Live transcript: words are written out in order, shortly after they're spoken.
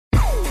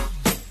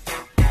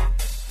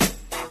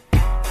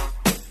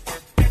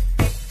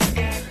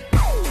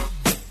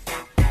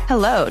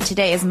Hello,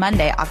 today is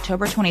Monday,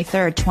 October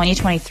 23rd,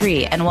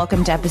 2023, and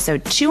welcome to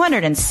episode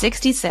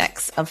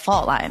 266 of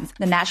Fault Lines,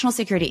 the National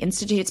Security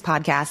Institute's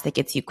podcast that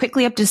gets you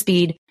quickly up to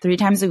speed 3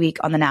 times a week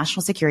on the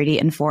national security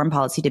and foreign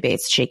policy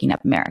debates shaking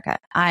up America.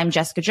 I'm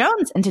Jessica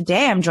Jones, and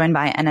today I'm joined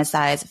by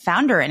NSI's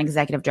founder and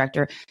executive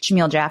director,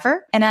 Jamil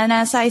Jaffer, and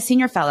NSI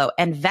senior fellow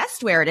and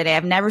vest wearer today.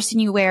 I've never seen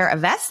you wear a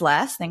vest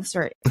less. Thanks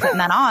for putting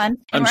that on.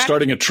 I'm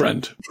starting a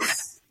trend.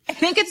 I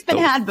think it's been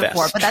had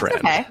before, but that's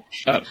okay.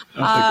 I don't think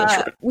that's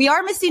right. We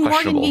are missing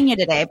Morgan Genia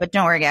today, but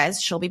don't worry,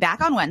 guys. She'll be back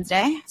on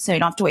Wednesday, so you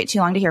don't have to wait too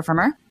long to hear from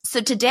her.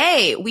 So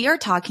today we are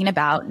talking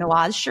about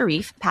Nawaz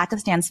Sharif,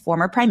 Pakistan's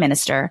former prime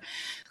minister,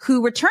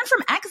 who returned from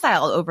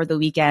exile over the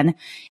weekend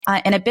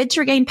in a bid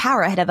to regain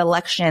power ahead of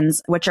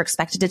elections, which are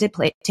expected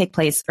to take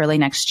place early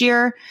next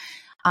year.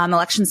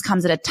 Elections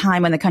comes at a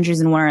time when the country's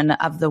in one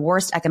of the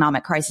worst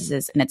economic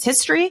crises in its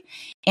history.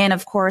 And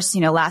of course,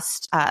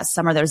 last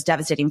summer, there was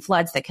devastating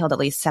floods that killed at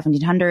least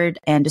 1,700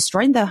 and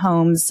destroyed the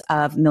homes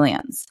of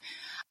millions.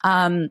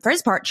 For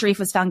his part, Sharif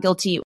was found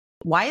guilty.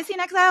 Why is he in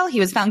exile? He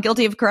was found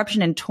guilty of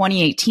corruption in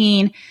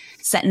 2018,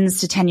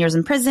 sentenced to 10 years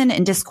in prison,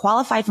 and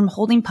disqualified from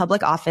holding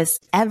public office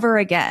ever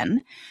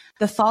again.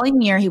 The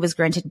following year, he was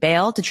granted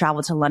bail to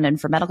travel to London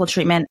for medical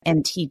treatment,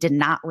 and he did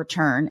not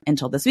return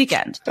until this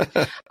weekend.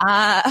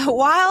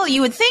 While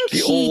you would think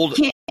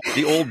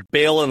the old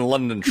bail in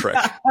London trick,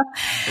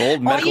 the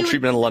old medical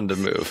treatment in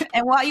London move.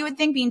 And while you would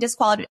think being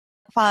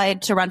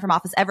disqualified to run from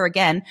office ever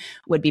again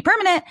would be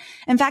permanent,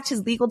 in fact,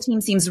 his legal team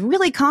seems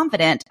really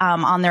confident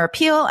on their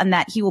appeal and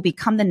that he will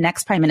become the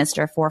next prime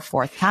minister for a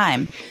 4th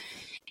time.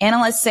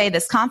 Analysts say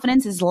this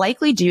confidence is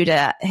likely due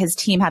to his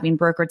team having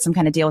brokered some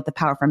kind of deal with the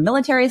powerful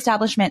military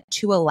establishment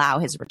to allow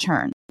his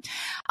return.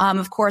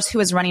 Of course, who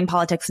is running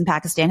politics in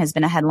Pakistan has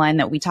been a headline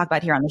that we talked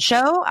about here on the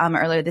show.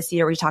 Earlier this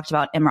year, we talked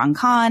about Imran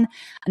Khan,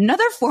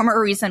 another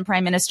former recent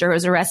prime minister who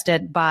was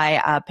arrested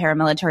by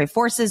paramilitary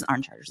forces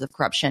on charges of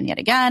corruption yet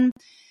again.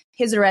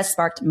 His arrest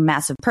sparked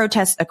massive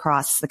protests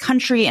across the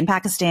country in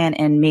Pakistan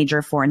and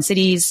major foreign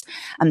cities.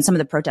 Some of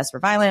the protests were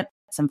violent.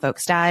 Some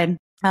folks died.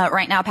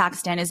 Right now,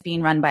 Pakistan is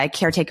being run by a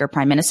caretaker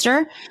prime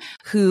minister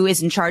who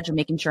is in charge of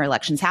making sure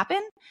elections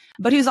happen,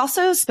 but who's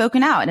also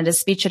spoken out. In his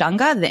speech at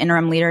UNGA, the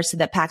interim leader said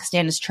that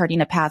Pakistan is charting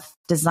a path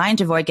designed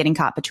to avoid getting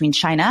caught between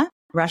China,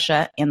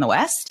 Russia, and the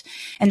West.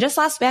 And just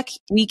last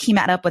week, he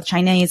met up with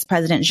Chinese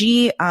President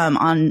Xi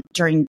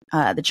during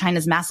the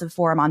China's massive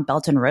forum on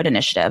Belt and Road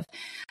Initiative.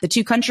 The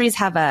two countries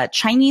have a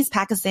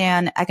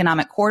Chinese-Pakistan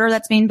economic corridor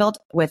that's being built,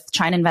 with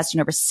China investing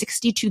over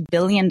 $62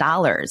 billion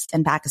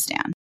in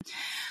Pakistan.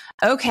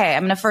 Okay,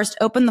 I'm going to first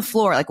open the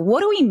floor.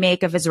 What do we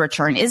make of his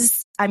return?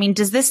 Does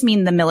this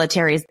mean the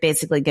military is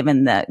basically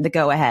given the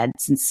go-ahead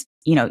since,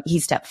 he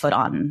stepped foot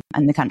in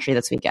the country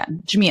this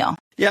weekend? Jamil.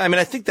 Yeah,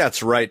 I think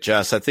that's right,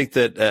 Jess. I think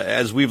that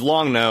as we've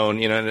long known,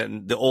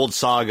 the old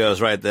saw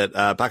goes, right, that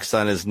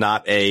Pakistan is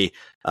not a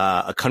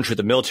country with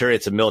a military,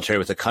 it's a military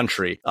with a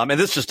country. And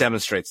this just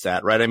demonstrates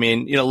that, right?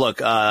 Look,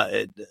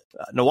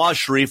 Nawaz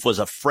Sharif was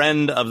a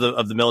friend of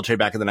the military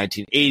back in the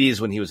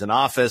 1980s when he was in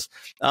office,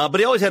 but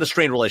he always had a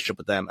strained relationship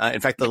with them. In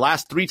fact, the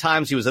last 3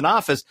 times he was in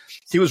office,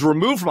 he was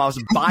removed from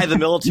office by the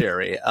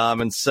military.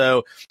 And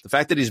so the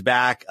fact that he's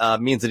back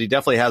means that he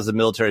definitely has the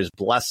military's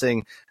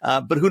blessing.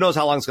 But who knows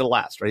how long it's going to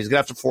last, right? He's going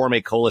to have to form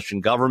a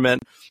coalition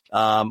government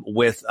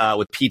with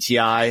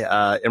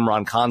PTI,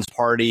 Imran Khan's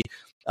party.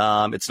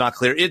 It's not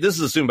clear. This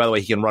is assumed, by the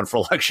way, he can run for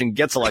election,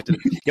 gets elected.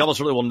 He almost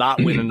really will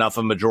not win enough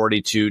of a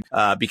majority to,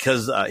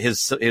 because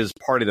his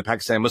party, the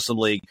Pakistan Muslim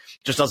League,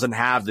 just doesn't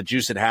have the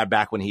juice it had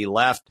back when he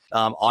left.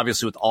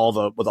 Obviously, with all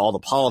the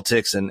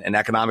politics and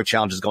economic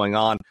challenges going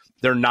on,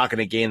 they're not going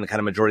to gain the kind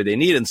of majority they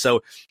need. And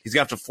so he's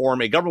going to have to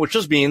form a government, which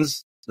just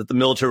means that the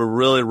military will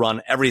really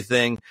run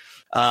everything.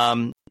 So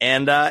I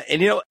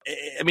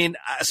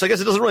guess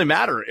it doesn't really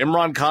matter.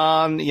 Imran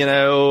Khan,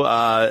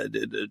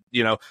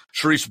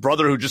 Sharif's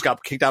brother who just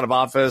got kicked out of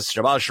office,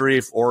 Shahbaz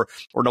Sharif or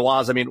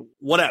Nawaz.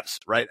 What else,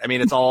 right?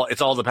 It's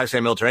all the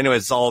Pakistan military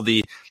anyways. It's all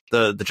the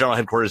general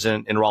headquarters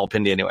in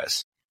Rawalpindi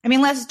anyways.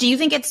 Les, do you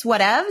think it's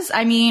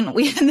whatevs?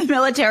 We had the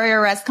military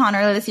arrest Khan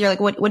earlier this year.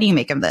 What do you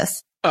make of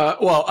this?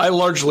 Well, I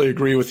largely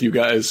agree with you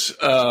guys.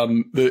 At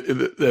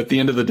the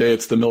end of the day,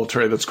 it's the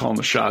military that's calling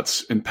the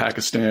shots in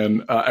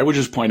Pakistan. I would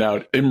just point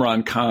out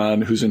Imran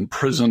Khan, who's in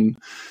prison,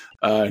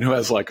 and who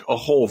has a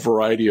whole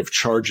variety of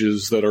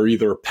charges that are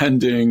either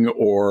pending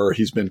or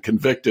he's been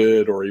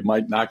convicted or he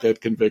might not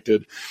get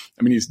convicted.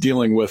 He's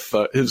dealing with,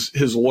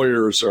 his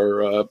lawyers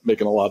are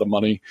making a lot of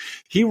money.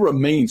 He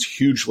remains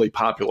hugely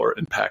popular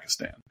in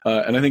Pakistan.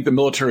 And I think the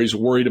military is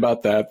worried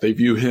about that. They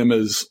view him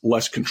as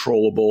less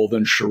controllable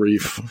than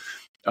Sharif.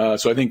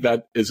 So I think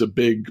that is a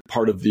big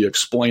part of the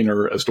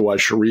explainer as to why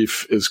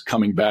Sharif is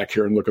coming back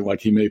here and looking like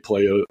he may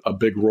play a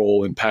big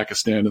role in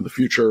Pakistan in the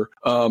future.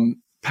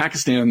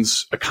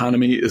 Pakistan's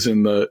economy is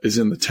in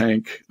the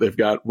tank. They've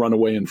got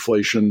runaway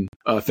inflation.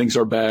 Things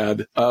are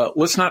bad.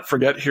 Let's not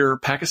forget here,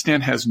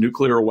 Pakistan has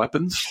nuclear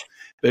weapons.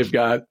 They've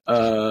got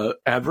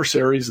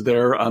adversaries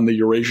there on the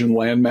Eurasian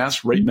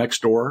landmass right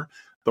next door.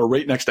 They're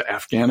right next to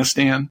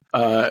Afghanistan.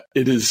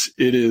 It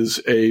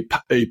is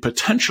a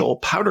potential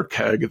powder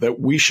keg that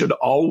we should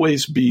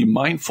always be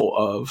mindful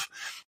of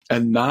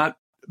and not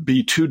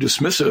be too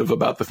dismissive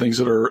about the things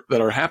that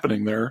are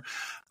happening there.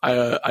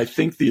 I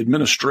think the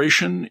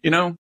administration,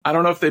 I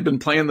don't know if they've been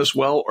playing this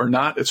well or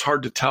not. It's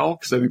hard to tell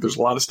because I think there's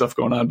a lot of stuff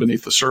going on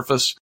beneath the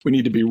surface. We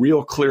need to be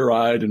real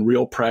clear-eyed and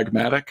real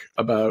pragmatic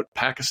about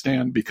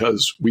Pakistan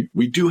because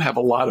we do have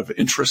a lot of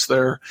interest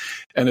there.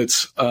 And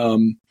it's,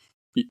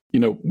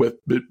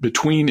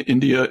 between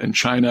India and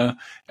China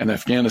and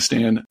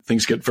Afghanistan,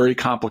 things get very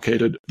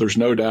complicated. There's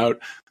no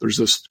doubt there's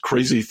this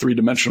crazy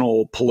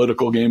three-dimensional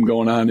political game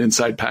going on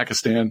inside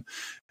Pakistan.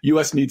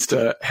 U.S. needs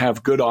to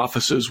have good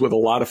offices with a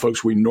lot of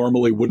folks we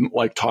normally wouldn't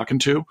like talking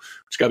to.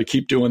 We've got to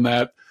keep doing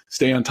that,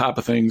 stay on top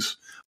of things.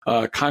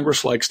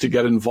 Congress likes to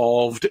get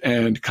involved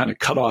and kind of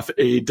cut off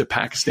aid to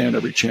Pakistan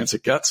every chance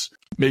it gets.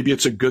 Maybe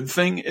it's a good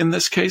thing in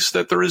this case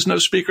that there is no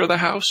Speaker of the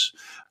House,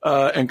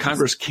 and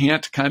Congress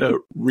can't kind of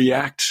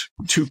react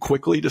too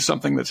quickly to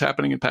something that's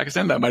happening in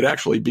Pakistan. That might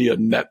actually be a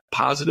net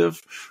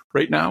positive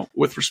right now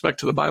with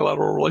respect to the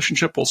bilateral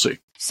relationship. We'll see.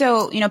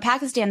 So,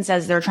 Pakistan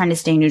says they're trying to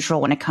stay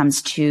neutral when it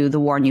comes to the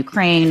war in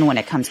Ukraine, when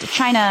it comes to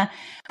China.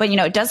 But,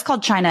 it does call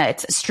China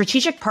its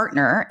strategic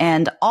partner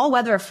and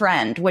all-weather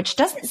friend, which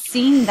doesn't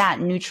seem that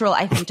neutral,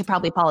 I think, to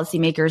probably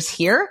policymakers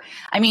here.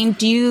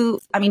 Do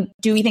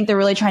we think they're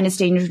really trying to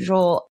stay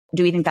neutral?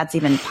 Do we think that's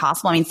even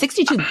possible?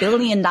 $62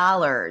 billion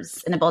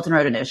in a Belt and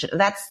Road Initiative.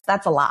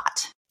 That's a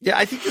lot. Yeah,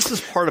 I think this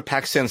is part of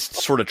Pakistan's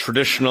sort of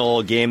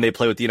traditional game they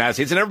play with the United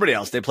States and everybody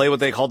else. They play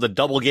what they call the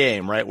double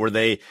game, right? Where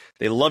they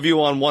love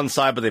you on one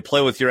side, but they play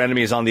with your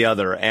enemies on the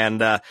other. And,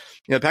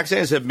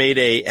 Pakistanis have made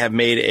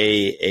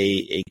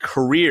a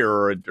career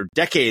or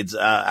decades,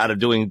 out of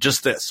doing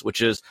just this,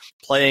 which is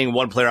playing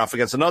one player off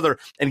against another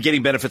and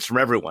getting benefits from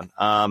everyone.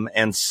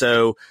 And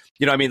so,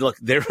 look,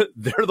 they're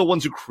the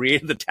ones who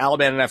created the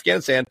Taliban in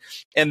Afghanistan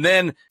and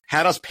then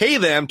had us pay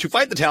them to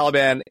fight the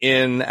Taliban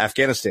in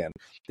Afghanistan.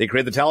 They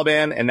created the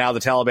Taliban, and now the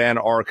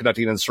Taliban are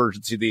conducting an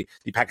insurgency.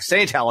 The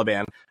Pakistani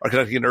Taliban are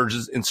conducting an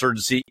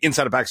insurgency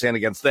inside of Pakistan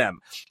against them.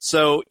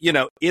 So,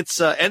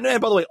 it's, and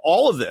by the way,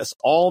 all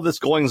of this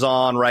goings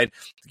on, right?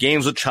 The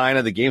games with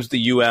China, the games with the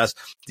U.S.,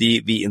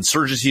 the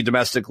insurgency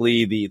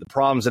domestically, the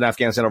problems in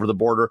Afghanistan over the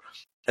border,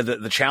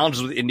 the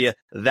challenges with India,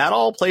 that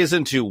all plays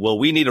into, well,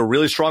 we need a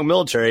really strong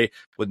military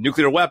with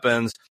nuclear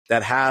weapons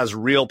that has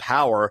real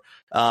power.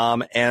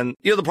 And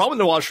the problem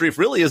with Nawaz Sharif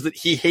really is that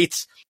he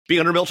hates being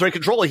under military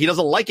control. He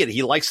doesn't like it.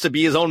 He likes to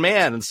be his own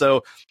man. And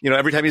so,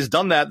 every time he's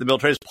done that, the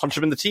military has punched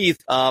him in the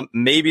teeth.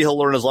 Maybe he'll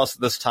learn his lesson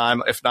this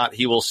time. If not,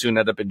 he will soon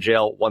end up in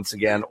jail once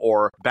again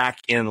or back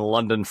in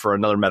London for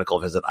another medical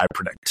visit, I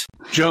predict.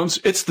 Jones,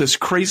 it's this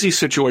crazy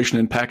situation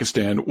in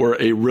Pakistan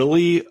where a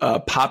really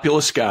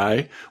populist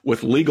guy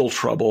with legal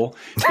trouble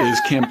is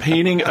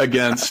campaigning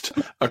against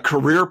a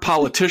career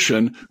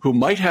politician who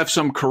might have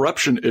some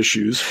corruption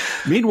issues.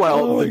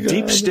 Meanwhile, the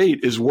deep state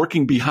is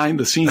working behind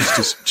the scenes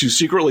to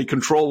secretly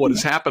control what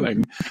is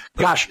happening.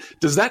 Gosh,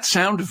 does that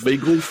sound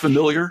vaguely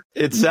familiar?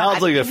 It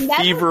sounds like a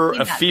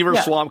fever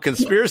swamp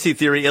conspiracy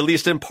theory, at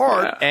least in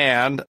part,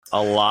 and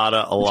a lot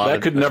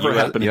that could never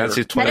happen. United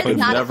States 20 could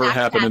never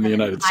happen in the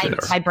United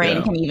States. My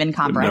brain can even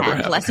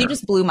comprehend. Leslie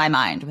just blew my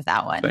mind with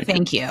that one.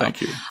 Thank you.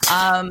 Thank you.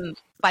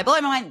 By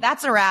blowing my mind,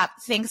 that's a wrap.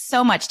 Thanks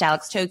so much to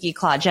Alex Toki,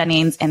 Claude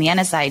Jennings, and the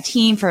NSI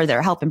team for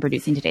their help in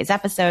producing today's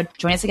episode.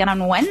 Join us again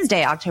on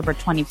Wednesday, October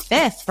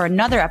 25th, for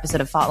another episode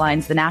of Fault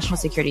Lines, the National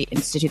Security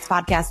Institute's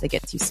podcast that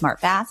gets you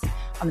smart fast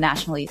on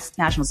the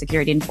national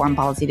security and foreign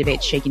policy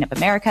debates shaking up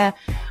America.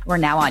 We're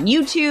now on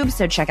YouTube,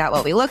 so check out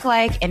what we look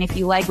like. And if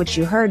you like what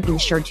you heard, be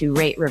sure to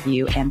rate,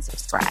 review, and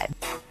subscribe.